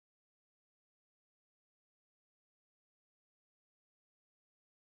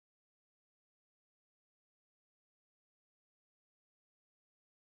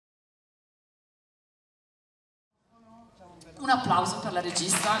Un applauso per la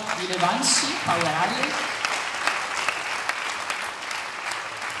regista di Levante, Halla.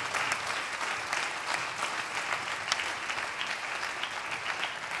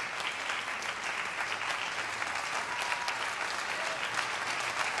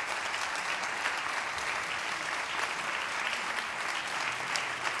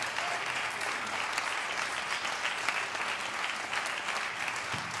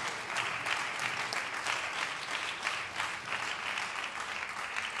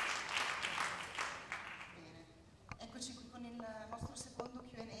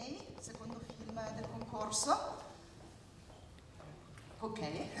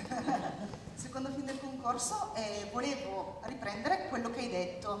 Secondo film del concorso, volevo riprendere quello che hai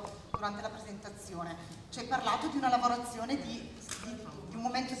detto durante la presentazione. Ci hai parlato di una lavorazione di un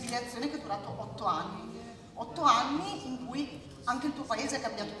momento di reazione che è durato 8 anni. 8 anni in cui anche il tuo paese è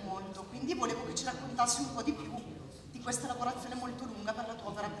cambiato molto, quindi volevo che ci raccontassi un po' di più di questa lavorazione molto lunga per la tua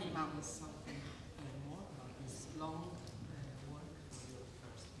opera prima.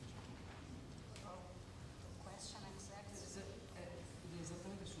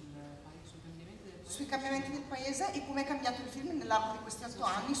 Sui cambiamenti del paese e come è cambiato il film nell'arco di questi 8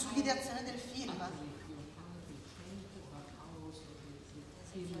 anni, sull'ideazione del film.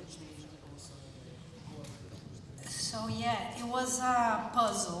 So yeah, it was a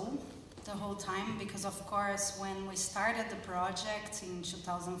puzzle the whole time because of course when we started the project in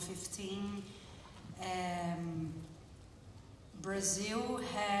 2015, Brazil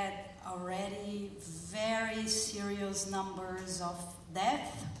had already very serious numbers of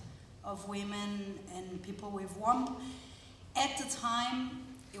death of women and people with womb. At the time,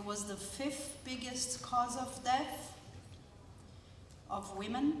 it was the 5th biggest cause of death of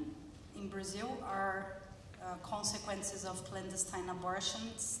women in Brazil are consequences of clandestine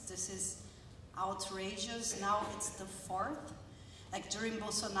abortions. This is outrageous. Now it's the 4th. Like during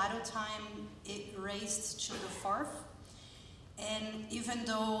Bolsonaro time, it raised to the 4th. And even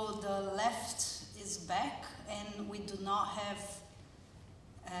though the left is back and we do not have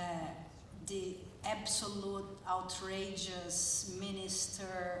the absolute outrageous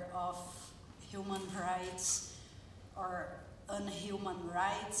minister of human rights or unhuman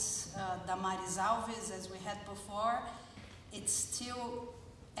rights, Damaris Alves, as we had before, it's still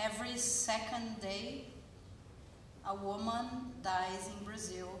every second day a woman dies in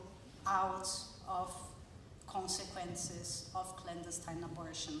Brazil out of consequences of clandestine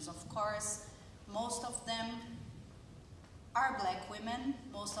abortions. Of course, most of them are black women,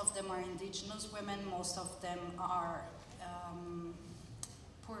 most of them are indigenous women, most of them are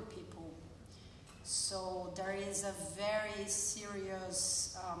poor people. So there is a very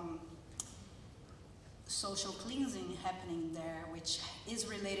serious social cleansing happening there, which is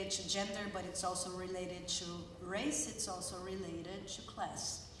related to gender, but it's also related to race, it's also related to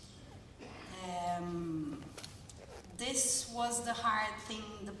class. This was the hard thing.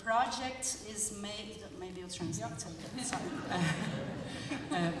 The project is made, maybe you'll translate it.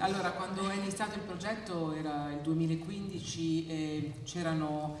 Allora, quando è iniziato il progetto era il 2015 e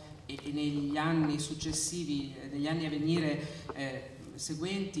c'erano negli anni successivi, negli anni a venire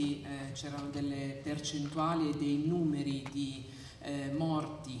seguenti, c'erano delle percentuali e dei numeri di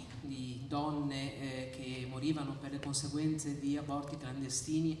morti di donne che morivano per le conseguenze di aborti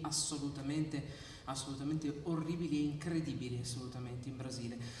clandestini assolutamente orribili e incredibili assolutamente in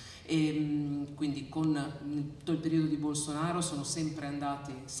Brasile. E quindi con tutto il periodo di Bolsonaro sono sempre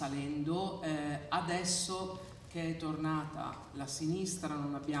andati salendo. Adesso che è tornata la sinistra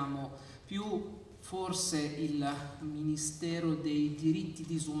non abbiamo più forse il Ministero dei diritti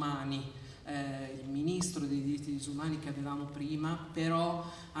disumani, il ministro dei diritti disumani che avevamo prima, però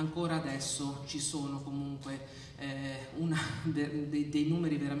ancora adesso ci sono comunque dei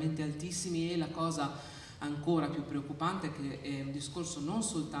numeri veramente altissimi, e la cosa ancora più preoccupante è che è un discorso non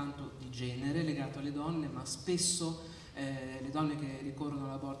soltanto di genere legato alle donne, ma spesso le donne che ricorrono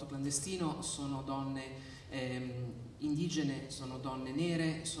all'aborto clandestino sono donne indigene, sono donne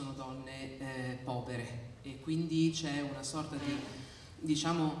nere, sono donne povere, e quindi c'è una sorta di,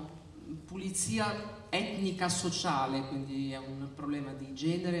 diciamo, pulizia etnica sociale, quindi è un problema di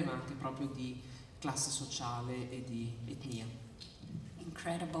genere ma anche proprio di classe sociale e di etnia.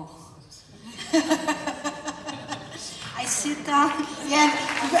 Incredible. I sit down, yeah,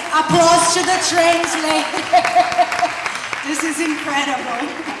 applause to the translator. This is incredible.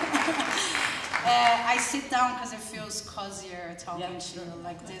 I sit down because it feels cozier talking to you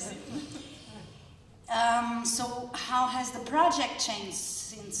like this. So how has the project changed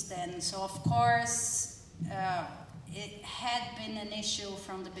since then? So of course, it had been an issue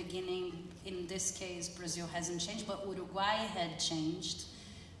from the beginning. In this case, Brazil hasn't changed, but Uruguay had changed.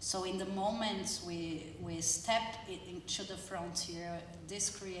 So in the moment we step into the frontier, this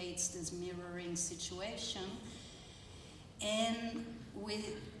creates this mirroring situation. And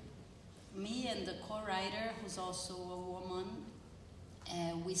with me and the co-writer, who's also a woman,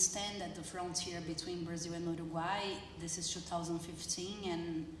 we stand at the frontier between Brazil and Uruguay. This is 2015,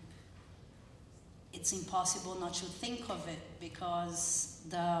 and it's impossible not to think of it, because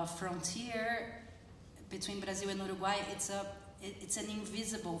the frontier between Brazil and Uruguay, it's an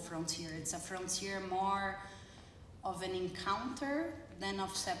invisible frontier. It's a frontier more of an encounter than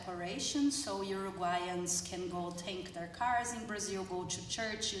of separation. So Uruguayans can go tank their cars in Brazil, go to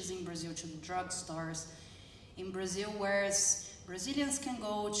churches in Brazil, to drugstores in Brazil, whereas Brazilians can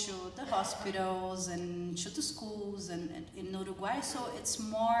go to the hospitals and to the schools and in Uruguay. So it's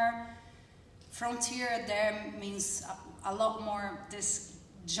more frontier there means a lot more this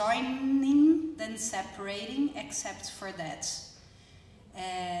joining than separating, except for that.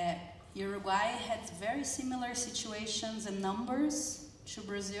 Uruguay had very similar situations and numbers to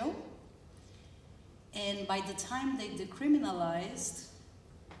Brazil, and by the time they decriminalized,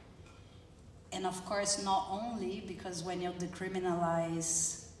 and of course not only because when you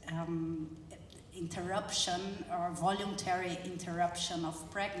decriminalize interruption or voluntary interruption of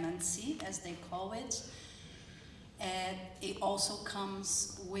pregnancy, as they call it, it also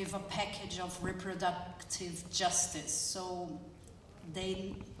comes with a package of reproductive justice. So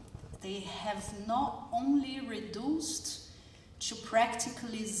they have not only reduced to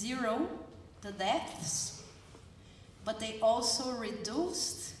practically zero the deaths, but they also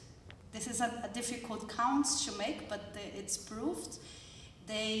reduced, this is a difficult count to make, but it's proved,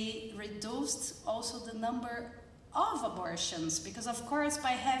 they reduced also the number of abortions, because of course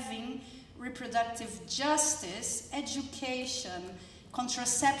by having reproductive justice, education,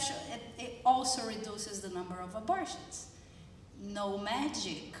 contraception, it also reduces the number of abortions. No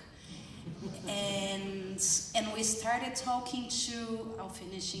magic. And we started talking to, I'll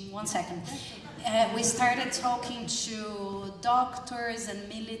finish in 1 second. We started talking to doctors and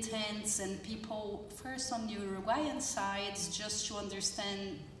militants and people, first on the Uruguayan side, just to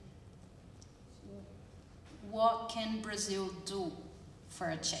understand what can Brazil do for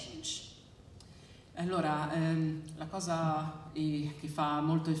a change. Allora, la cosa che fa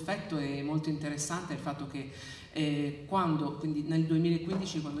molto effetto e molto interessante è il fatto che quindi nel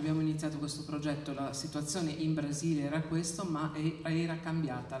 2015, quando abbiamo iniziato questo progetto, la situazione in Brasile era questa, ma era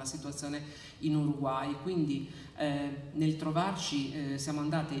cambiata la situazione in Uruguay. Quindi nel trovarci siamo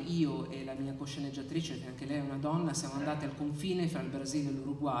andate, io e la mia cosceneggiatrice, che anche lei è una donna, siamo andate al confine fra il Brasile e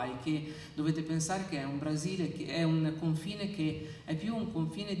l'Uruguay, che dovete pensare che è un Brasile, che è un confine che è più un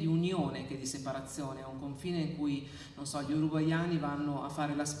confine di unione che di separazione, è un confine in cui, non so, gli uruguayani vanno a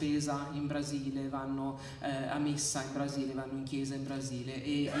fare la spesa in Brasile, vanno a messa in Brasile, vanno in chiesa in Brasile,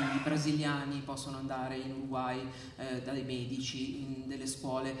 e i brasiliani possono andare in Uruguay dai medici, in delle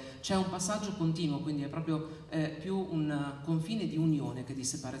scuole. C'è un passaggio continuo, quindi è proprio più un confine di unione che di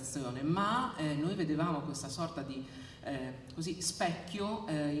separazione, ma noi vedevamo questa sorta di così specchio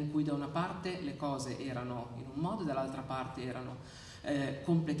in cui da una parte le cose erano in un modo e dall'altra parte erano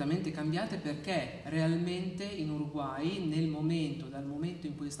completamente cambiate, perché realmente in Uruguay dal momento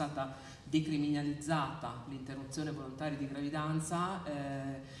in cui è stata decriminalizzata l'interruzione volontaria di gravidanza,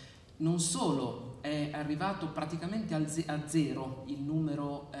 non solo è arrivato praticamente a zero il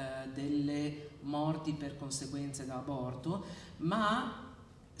numero delle morti per conseguenze da aborto, ma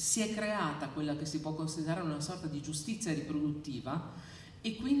si è creata quella che si può considerare una sorta di giustizia riproduttiva,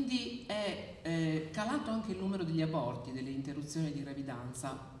 e quindi è calato anche il numero degli aborti, delle interruzioni di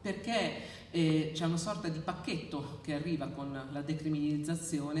gravidanza, perché c'è una sorta di pacchetto che arriva con la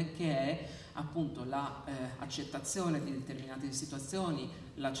decriminalizzazione, che è appunto l'accettazione di determinate situazioni,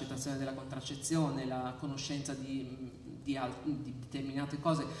 l'accettazione della contraccezione, la conoscenza di determinate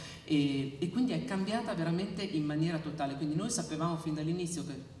cose, e quindi è cambiata veramente in maniera totale. Quindi noi sapevamo fin dall'inizio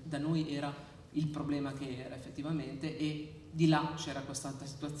che da noi era il problema che era effettivamente, e di là c'era questa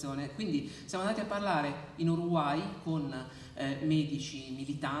situazione. Quindi siamo andati a parlare in Uruguay con medici,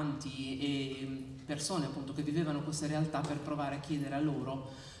 militanti e persone appunto che vivevano queste realtà, per provare a chiedere a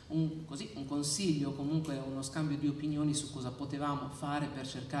loro un consiglio, comunque uno scambio di opinioni su cosa potevamo fare per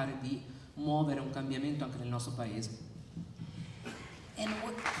cercare di muovere un cambiamento anche nel nostro paese.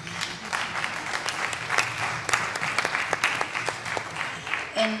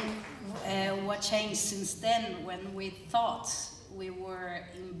 What changed since then, when we thought we were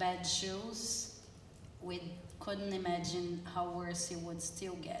in bad shoes, we couldn't imagine how worse it would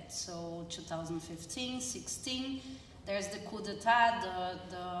still get. So 2015, 16, there's the coup d'etat,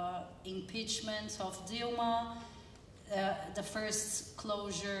 the impeachment of Dilma, the first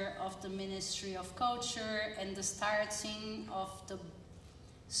closure of the Ministry of Culture, and the starting of the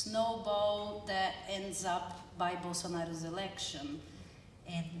snowball that ends up by Bolsonaro's election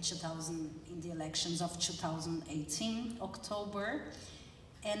in the elections of 2018, October.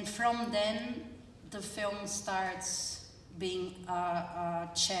 And from then, the film starts being a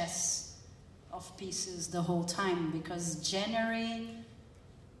chess of pieces the whole time, because January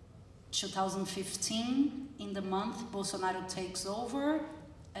 2015, in the month Bolsonaro takes over,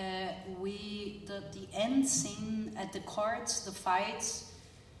 the end scene at the courts, the fights,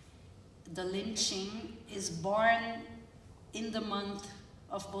 the lynching is born in the month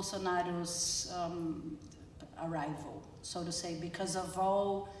of Bolsonaro's arrival, so to say, because of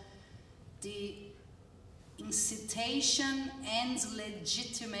all the incitation and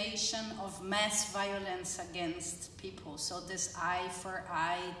legitimation of mass violence against people. So this eye for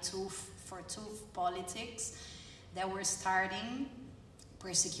eye, tooth for tooth politics that were starting,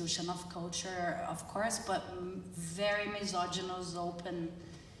 persecution of culture, of course, but very misogynous, open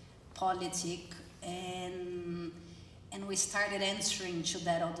politic, and we started answering to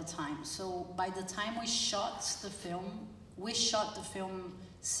that all the time. So by the time we shot the film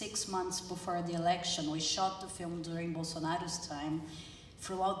 6 months before the election. We shot the film during Bolsonaro's time.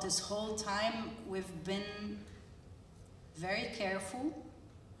 Throughout this whole time, we've been very careful,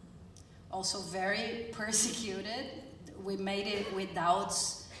 also very persecuted. We made it without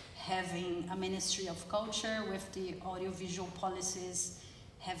having a Ministry of Culture, with the audiovisual policies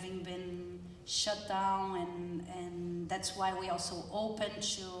having been shut down, and that's why we also open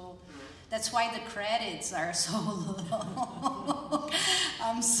to, that's why the credits are so long.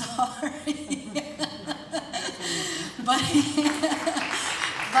 I'm sorry. but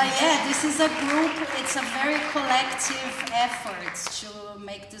yeah, this is a group, it's a very collective effort to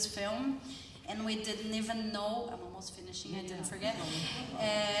make this film. And we didn't even know, I'm almost finishing, I didn't forget.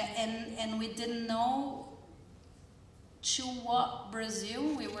 And we didn't know to what Brazil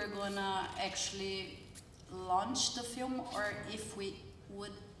we were gonna actually launch the film, or if we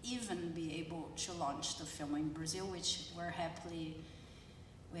would even be able to launch the film in Brazil, which we happily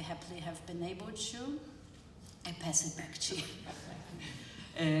have been able to. I pass it back to you.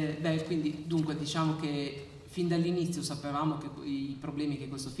 Quindi dunque diciamo che fin dall'inizio sapevamo che i problemi che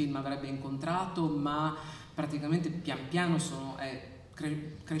questo film avrebbe incontrato, ma praticamente pian piano è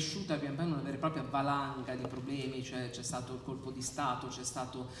cresciuta pian piano una vera e propria valanga di problemi, cioè c'è stato il colpo di Stato,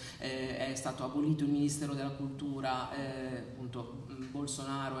 è stato abolito il Ministero della Cultura, appunto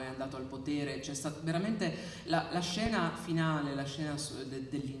Bolsonaro è andato al potere, c'è stata veramente la scena finale, la scena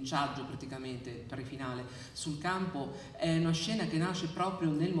del linciaggio praticamente, pre-finale sul campo, è una scena che nasce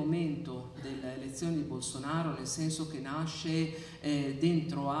proprio nel momento dell'elezione di Bolsonaro, nel senso che nasce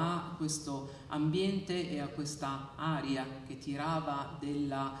dentro a questo ambiente e a questa aria che tirava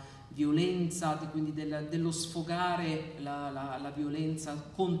della violenza, quindi dello sfogare la violenza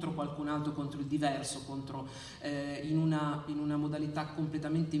contro qualcun altro, contro il diverso, in una modalità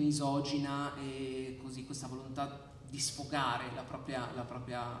completamente misogina, e così questa volontà di sfogare la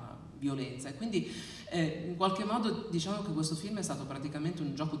propria violenza. E quindi in qualche modo diciamo che questo film è stato praticamente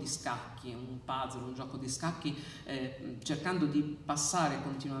un gioco di scacchi, un puzzle, un gioco di scacchi, cercando di passare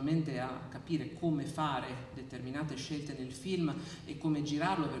continuamente a capire come fare determinate scelte nel film e come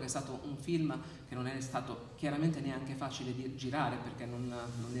girarlo, perché è stato un film che non è stato chiaramente neanche facile di girare, perché non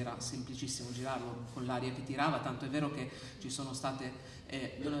era semplicissimo girarlo con l'aria che tirava, tanto è vero che ci sono state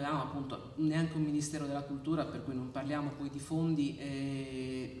non avevamo appunto neanche un Ministero della Cultura, per cui non parliamo poi di fondi,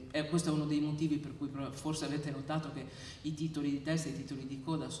 e questo è uno dei motivi per cui forse avete notato che i titoli di testa e i titoli di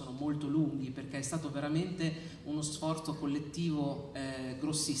coda sono molto lunghi, perché è stato veramente uno sforzo collettivo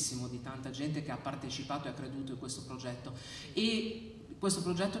grossissimo di tanta gente che ha partecipato e ha creduto in questo progetto, e questo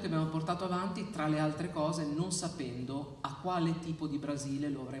progetto che abbiamo portato avanti, tra le altre cose, non sapendo a quale tipo di Brasile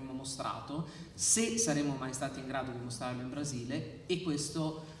lo avremmo mostrato, se saremmo mai stati in grado di mostrarlo in Brasile, e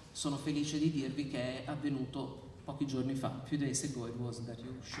questo sono felice di dirvi che è avvenuto pochi giorni fa. Few days ago it was that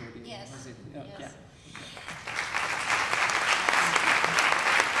you showed it. Yes. Was it? Yes. Yeah.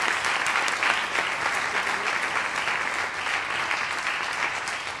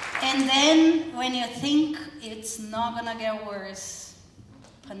 And then when you think it's not gonna get worse,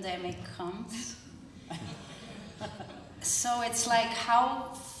 pandemic comes. So it's like,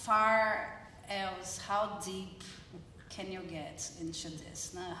 how far else, how deep can you get into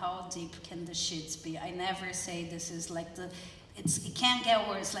this? Now, how deep can the shits be? I never say this is like it can't get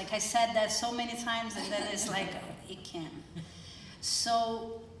worse. Like I said that so many times, and then it's like, it can.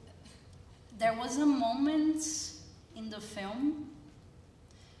 So there was a moment in the film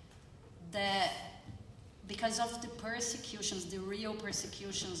that, because of the persecutions, the real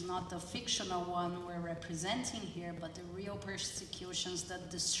persecutions, not the fictional one we're representing here, but the real persecutions, the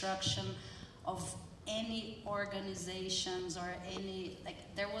destruction of any organizations or any, like,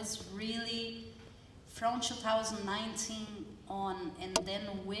 there was really, from 2019 on, and then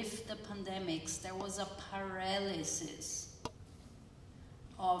with the pandemics, there was a paralysis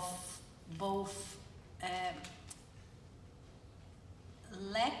of both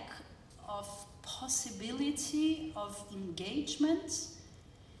lack of possibility of engagement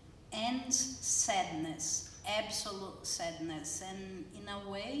and sadness, absolute sadness, and in a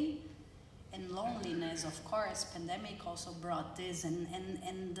way, and loneliness, of course. Pandemic also brought this, and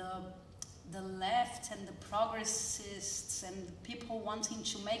the left and the progressists and people wanting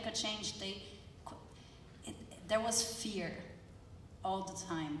to make a change, there was fear all the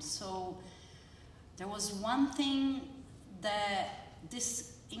time. So there was one thing that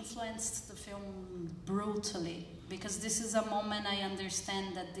this influenced the film brutally, because this is a moment I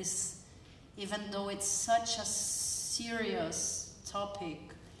understand that this, even though it's such a serious topic,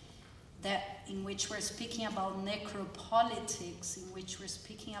 that in which we're speaking about necropolitics, in which we're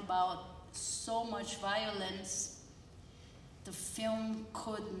speaking about so much violence, the film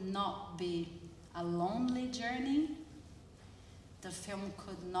could not be a lonely journey. The film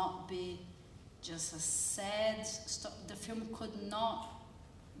could not be just a sad story. The film could not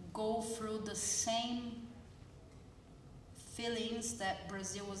go through the same feelings that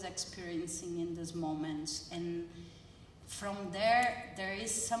Brazil was experiencing in this moment. And from there, there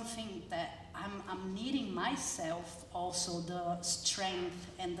is something that I'm needing myself also, the strength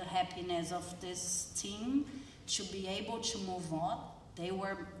and the happiness of this team to be able to move on. They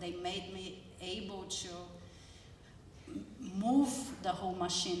made me able to move the whole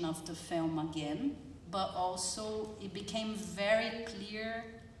machine of the film again, but also it became very clear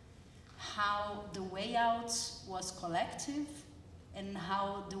how the way out was collective and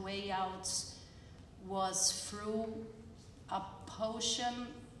how the way out was through a potion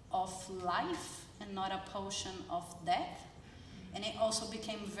of life and not a potion of death. And it also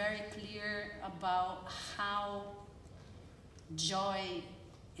became very clear about how joy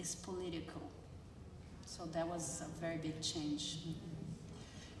is political. So that was a very big change.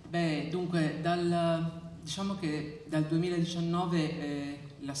 Beh, dunque, diciamo che dal 2019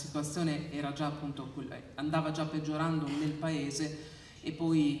 la situazione era già appunto, andava già peggiorando nel paese, e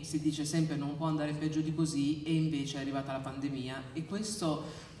poi si dice sempre non può andare peggio di così, e invece è arrivata la pandemia, e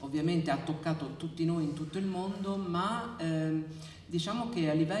questo ovviamente ha toccato tutti noi in tutto il mondo, ma diciamo che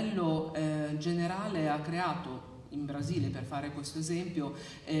a livello generale ha creato in Brasile, per fare questo esempio,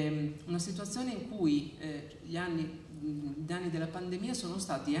 una situazione in cui gli anni della pandemia sono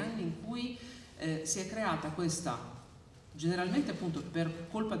stati anni in cui si è creata questa, generalmente appunto per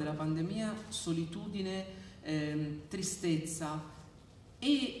colpa della pandemia, solitudine, tristezza,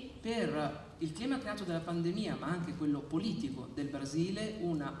 e per il clima creato dalla pandemia, ma anche quello politico del Brasile,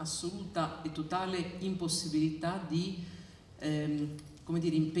 una assoluta e totale impossibilità di come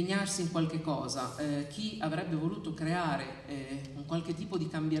dire, impegnarsi in qualche cosa. Chi avrebbe voluto creare un qualche tipo di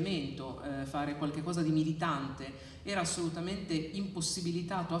cambiamento, fare qualche cosa di militante, era assolutamente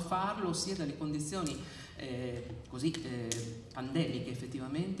impossibilitato a farlo, sia dalle condizioni pandemiche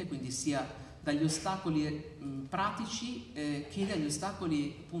effettivamente, quindi sia dagli ostacoli pratici che dagli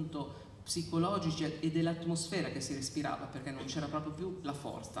ostacoli appunto psicologici e dell'atmosfera che si respirava, perché non c'era proprio più la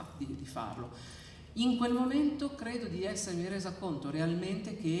forza di farlo. In quel momento credo di essermi resa conto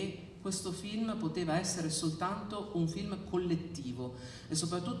realmente che questo film poteva essere soltanto un film collettivo, e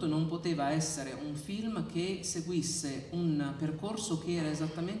soprattutto non poteva essere un film che seguisse un percorso che era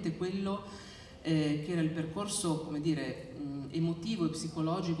esattamente quello che era il percorso, come dire, emotivo e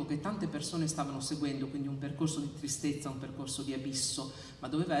psicologico che tante persone stavano seguendo, quindi un percorso di tristezza, un percorso di abisso, ma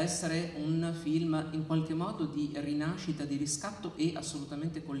doveva essere un film in qualche modo di rinascita, di riscatto, e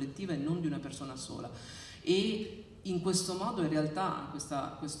assolutamente collettiva e non di una persona sola. E in questo modo in realtà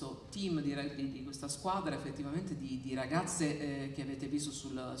questo team di questa squadra effettivamente di ragazze che avete visto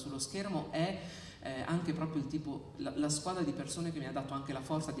sullo schermo è anche proprio il tipo, la squadra di persone che mi ha dato anche la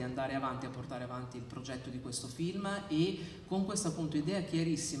forza di andare avanti, a portare avanti il progetto di questo film, e con questa appunto idea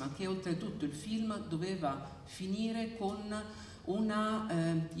chiarissima che oltretutto il film doveva finire con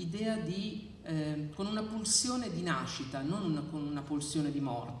una idea con una pulsione di nascita, non con una pulsione di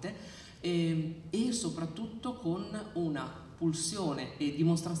morte, e soprattutto con una pulsione e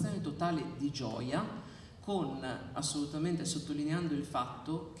dimostrazione totale di gioia, con assolutamente sottolineando il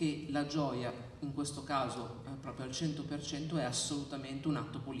fatto che la gioia, in questo caso proprio al 100%, è assolutamente un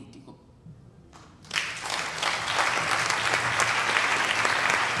atto politico.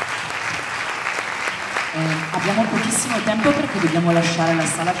 Abbiamo pochissimo tempo perché dobbiamo lasciare la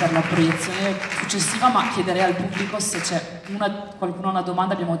sala per la proiezione successiva, ma chiederei al pubblico se c'è qualcuno ha una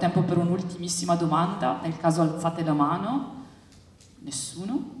domanda. Abbiamo tempo per un'ultimissima domanda, nel caso alzate la mano.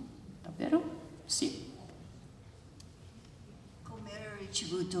 Nessuno? Davvero? Sì. Come era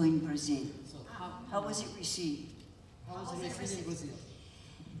ricevuto in Brasile? How was it received? How was it received in Brazil?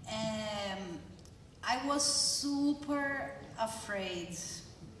 I was super afraid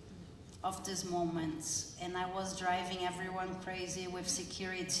of these moments, and I was driving everyone crazy with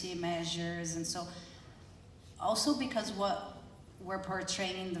security measures, and so also because what we're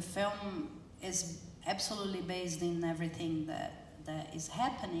portraying in the film is absolutely based in everything that is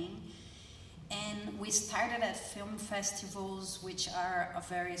happening. And we started at film festivals, which are a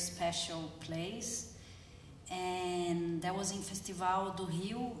very special place. And that was in Festival do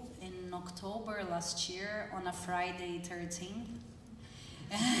Rio in October last year on a Friday 13th.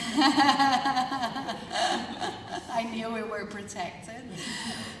 I knew we were protected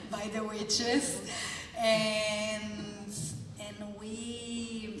by the witches, and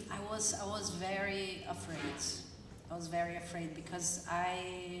I was very afraid. I was very afraid because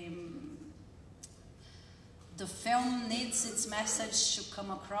the film needs its message to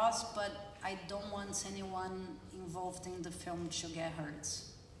come across, but I don't want anyone involved in the film to get hurt.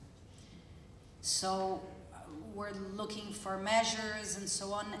 So we're looking for measures and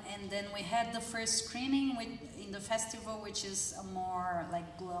so on, and then we had the first screening in the festival, which is a more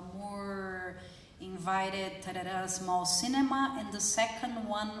like glamour, invited, small cinema, and the second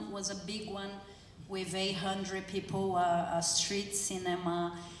one was a big one with 800 people, a street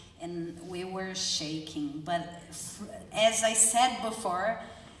cinema, and we were shaking. But as I said before,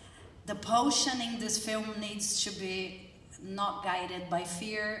 the potion in this film needs to be not guided by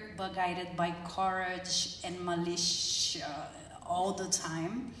fear, but guided by courage and militia all the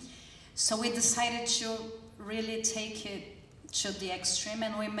time. So we decided to really take it to the extreme,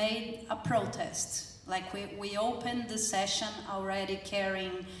 and we made a protest. Like we opened the session already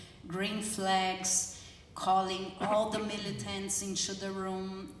carrying green flags, calling all the militants into the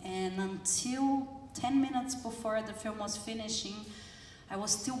room, and until 10 minutes before the film was finishing, I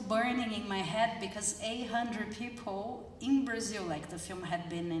was still burning in my head because 800 people in Brazil, like the film had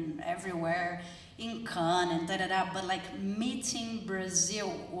been in everywhere, in Cannes and but like meeting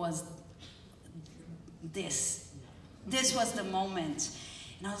Brazil was this. This was the moment.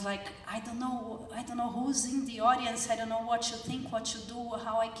 And I was like, I don't know who's in the audience, I don't know what you think, what you do,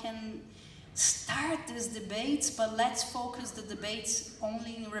 how I can start these debates, but let's focus the debates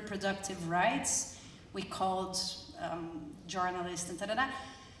only in reproductive rights. We called journalists and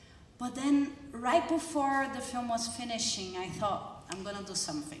But then, right before the film was finishing, I thought, I'm gonna do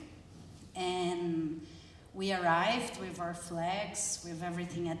something. And we arrived with our flags, with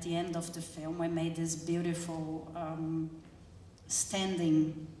everything at the end of the film. We made this beautiful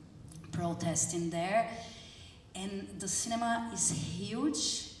standing protest in there. And the cinema is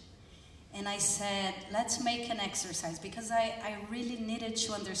huge. And I said, let's make an exercise, because I really needed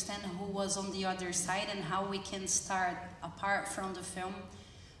to understand who was on the other side and how we can start, apart from the film,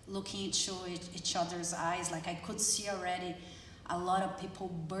 looking into each other's eyes. Like I could see already a lot of people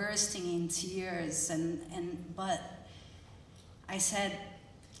bursting in tears, but I said,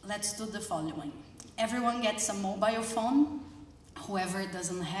 let's do the following. Everyone gets a mobile phone. Whoever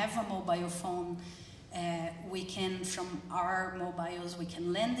doesn't have a mobile phone, we can, from our mobiles, we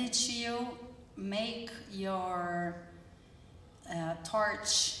can lend it to you. Make your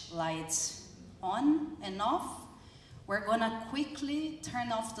torch lights on and off. We're gonna quickly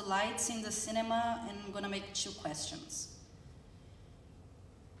turn off the lights in the cinema, and I'm gonna make 2 questions.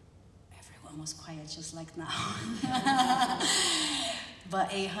 Everyone was quiet, just like now.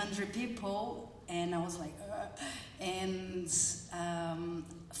 But 800 people, and I was like, and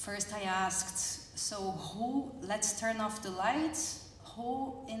first I asked, so let's turn off the lights.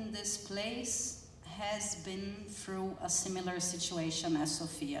 Who in this place has been through a similar situation as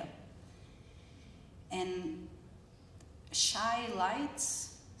Sofia? And shy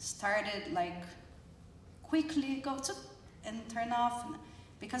lights started like quickly go to and turn off,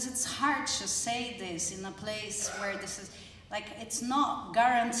 because it's hard to say this in a place where this is, like, it's not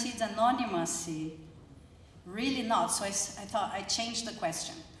guaranteed anonymity, really not. So I thought I changed the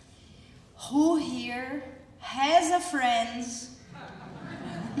question. Who here has a friend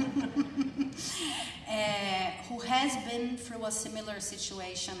who has been through a similar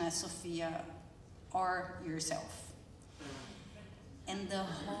situation as Sofia? or yourself. And the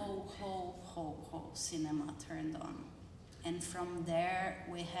whole cinema turned on. And from there,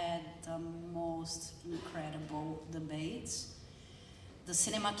 we had the most incredible debates. The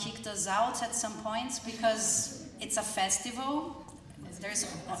cinema kicked us out at some points because it's a festival. It's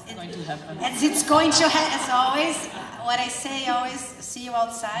going to happen. As it's going to happen, as always. What I say always, see you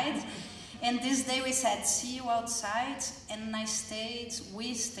outside. And this day we said, see you outside. And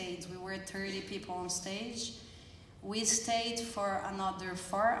we were 30 people on stage. We stayed for another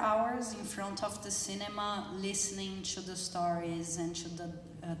 4 hours in front of the cinema, listening to the stories and to the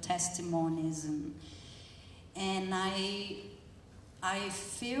testimonies. And I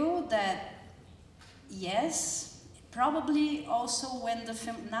feel that, yes, probably also when the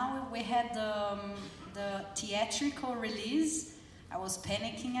film, now we had the theatrical release, I was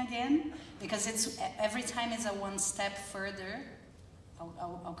panicking again, because it's every time is a one step further.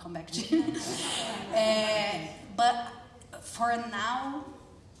 I'll come back to you. But for now,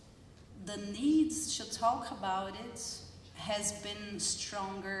 the need to talk about it has been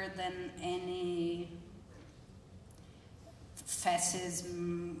stronger than any fascist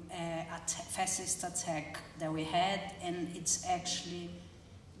attack that we had, and it's actually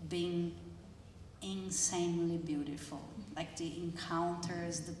been insanely beautiful. Like the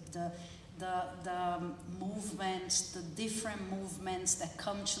encounters, the movements, the different movements that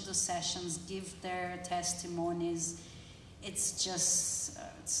come to the sessions, give their testimonies. It's just,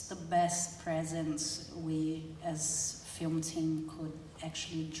 it's the best presence we as film team could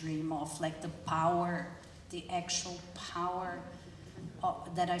actually dream of. Like the power, the actual power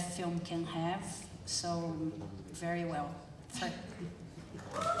that a film can have. So, very well.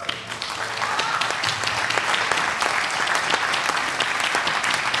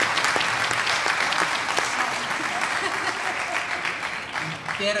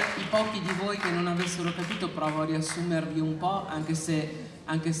 Per i pochi di voi che non avessero capito, provo a riassumervi un po', anche se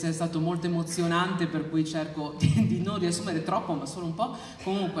è stato molto emozionante, per cui cerco di non riassumere troppo, ma solo un po'.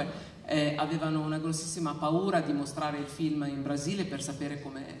 Comunque avevano una grossissima paura di mostrare il film in Brasile per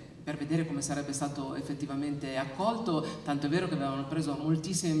vedere come sarebbe stato effettivamente accolto, tanto è vero che avevano preso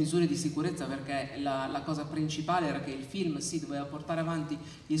moltissime misure di sicurezza, perché la cosa principale era che il film doveva portare avanti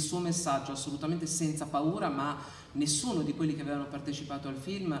il suo messaggio assolutamente senza paura, ma nessuno di quelli che avevano partecipato al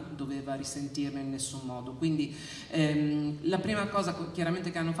film doveva risentirne in nessun modo. Quindi la prima cosa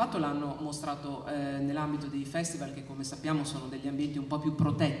chiaramente che hanno fatto, l'hanno mostrato nell'ambito dei festival, che come sappiamo sono degli ambienti un po' più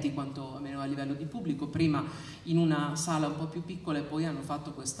protetti, quanto meno a livello di pubblico, prima in una sala un po' più piccola e poi hanno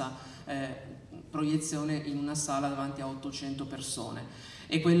fatto questa proiezione in una sala davanti a 800 persone.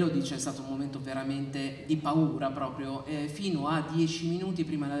 E quello, dice, è stato un momento veramente di paura proprio. Fino a 10 minuti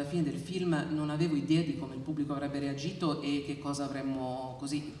prima della fine del film non avevo idea di come il pubblico avrebbe reagito e che cosa avremmo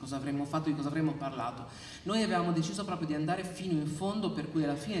fatto, di cosa avremmo parlato. Noi avevamo deciso proprio di andare fino in fondo, per cui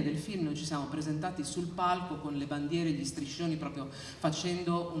alla fine del film noi ci siamo presentati sul palco con le bandiere e gli striscioni, proprio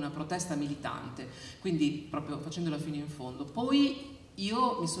facendo una protesta militante, quindi proprio facendola fino in fondo. Poi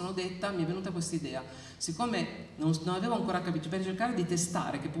io mi sono detta, mi è venuta questa idea, siccome non avevo ancora capito, per cercare di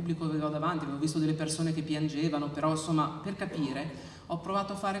testare che pubblico avevo davanti, avevo visto delle persone che piangevano, però insomma per capire ho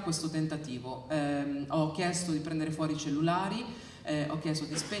provato a fare questo tentativo. Ho chiesto di prendere fuori i cellulari, ho chiesto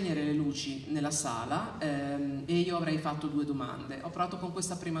di spegnere le luci nella sala e io avrei fatto 2 domande. Ho provato con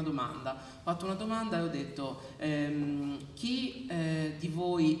questa prima domanda, ho fatto una domanda e ho detto chi di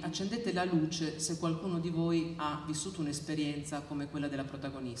voi, accendete la luce se qualcuno di voi ha vissuto un'esperienza come quella della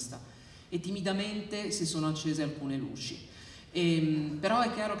protagonista, e timidamente si sono accese alcune luci. Però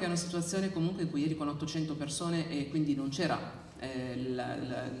è chiaro che è una situazione comunque in cui eri con 800 persone e quindi non c'era,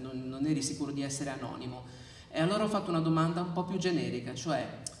 non eri sicuro di essere anonimo. E allora ho fatto una domanda un po' più generica, cioè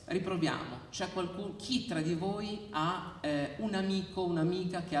riproviamo, c'è chi tra di voi ha un amico,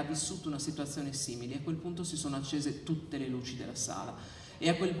 un'amica che ha vissuto una situazione simile? A quel punto si sono accese tutte le luci della sala e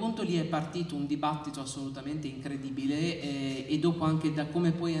a quel punto lì è partito un dibattito assolutamente incredibile e dopo anche da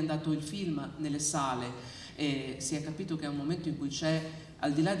come poi è andato il film nelle sale si è capito che è un momento in cui c'è,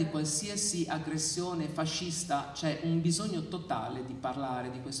 al di là di qualsiasi aggressione fascista, c'è un bisogno totale di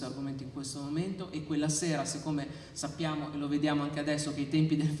parlare di questo argomento in questo momento. E quella sera, siccome sappiamo e lo vediamo anche adesso che i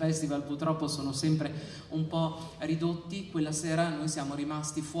tempi del festival purtroppo sono sempre un po' ridotti, quella sera noi siamo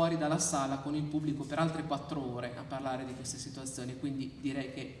rimasti fuori dalla sala con il pubblico per altre 4 ore a parlare di queste situazioni, quindi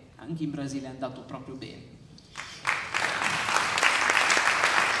direi che anche in Brasile è andato proprio bene.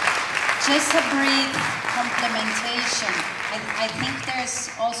 Just a brief complementation. I think there's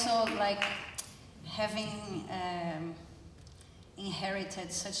also like having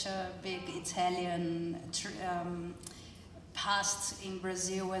inherited such a big Italian past in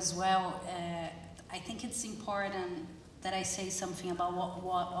Brazil as well. I think it's important that I say something about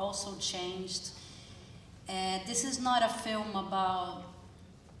what also changed. This is not a film about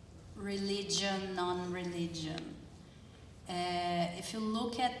religion, non-religion. If you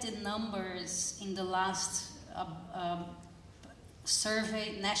look at the numbers in the last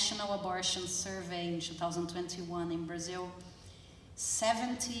survey, National Abortion Survey in 2021 in Brazil,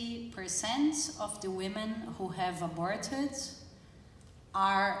 70% of the women who have aborted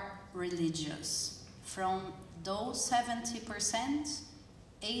are religious. From those 70%,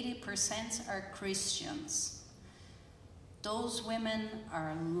 80% are Christians. Those women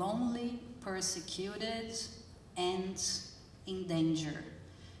are lonely, persecuted, and in danger.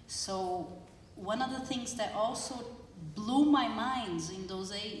 So one of the things that also blew my mind in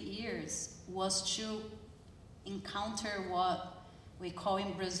those 8 years was to encounter what we call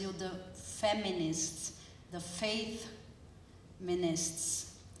in Brazil the feminists, the faith minists.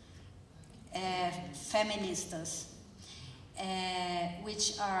 Feministas,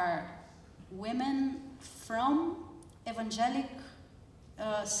 which are women from evangelic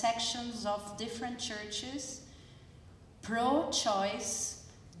sections of different churches, pro-choice,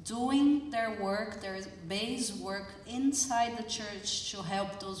 doing their work, their base work inside the church to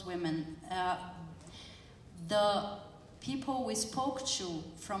help those women. The people we spoke to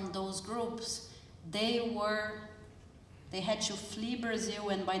from those groups, they had to flee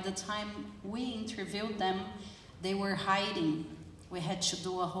Brazil, and by the time we interviewed them, they were hiding. We had to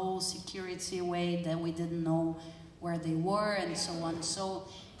do a whole security way that we didn't know where they were and so on. So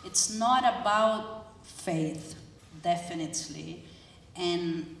it's not about faith, definitely.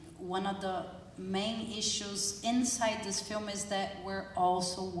 And one of the main issues inside this film is that we're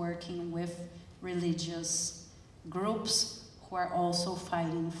also working with religious groups who are also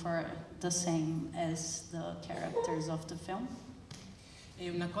fighting for the same as the characters of the film. E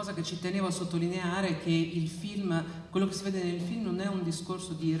una cosa che ci tenevo a sottolineare è che il film, quello che si vede nel film non è un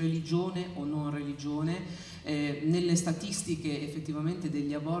discorso di religione o non religione. Nelle statistiche effettivamente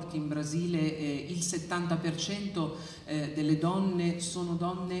degli aborti in Brasile il 70% delle donne sono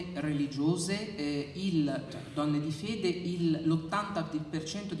donne religiose, donne di fede,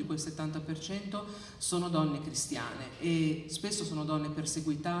 l'80% di quel 70% sono donne cristiane e spesso sono donne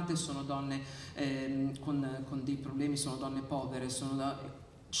perseguitate, sono donne con dei problemi, sono donne povere,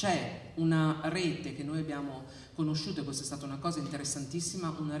 c'è una rete che noi abbiamo conosciuto, e questa è stata una cosa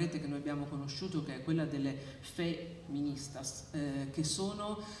interessantissima, una rete che noi abbiamo conosciuto che è quella delle feministas, che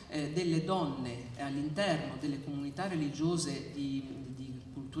sono delle donne all'interno delle comunità religiose di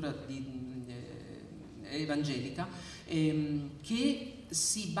cultura evangelica che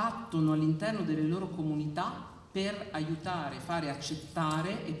si battono all'interno delle loro comunità per aiutare, fare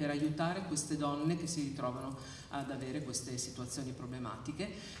accettare e per aiutare queste donne che si ritrovano ad avere queste situazioni problematiche.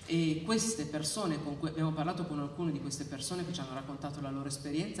 E queste persone, con cui abbiamo parlato con alcune di queste persone che ci hanno raccontato la loro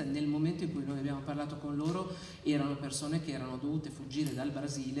esperienza, e nel momento in cui noi abbiamo parlato con loro erano persone che erano dovute fuggire dal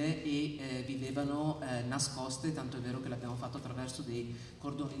Brasile e vivevano nascoste, tanto è vero che l'abbiamo fatto attraverso dei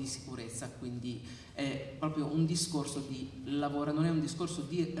cordoni di sicurezza, quindi è proprio un discorso di lavoro, non è un discorso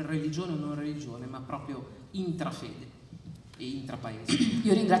di religione o non religione, ma proprio intrafede e intrapaese.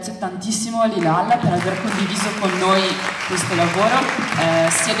 Io ringrazio tantissimo Lillah per aver condiviso con noi questo lavoro.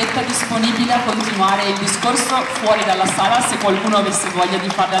 Siete disponibili a continuare il discorso fuori dalla sala se qualcuno avesse voglia di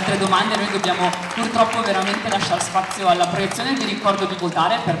fare altre domande. Noi dobbiamo purtroppo veramente lasciare spazio alla proiezione. Vi ricordo di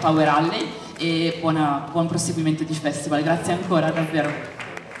votare per Power Halla e buon proseguimento di festival. Grazie ancora, davvero.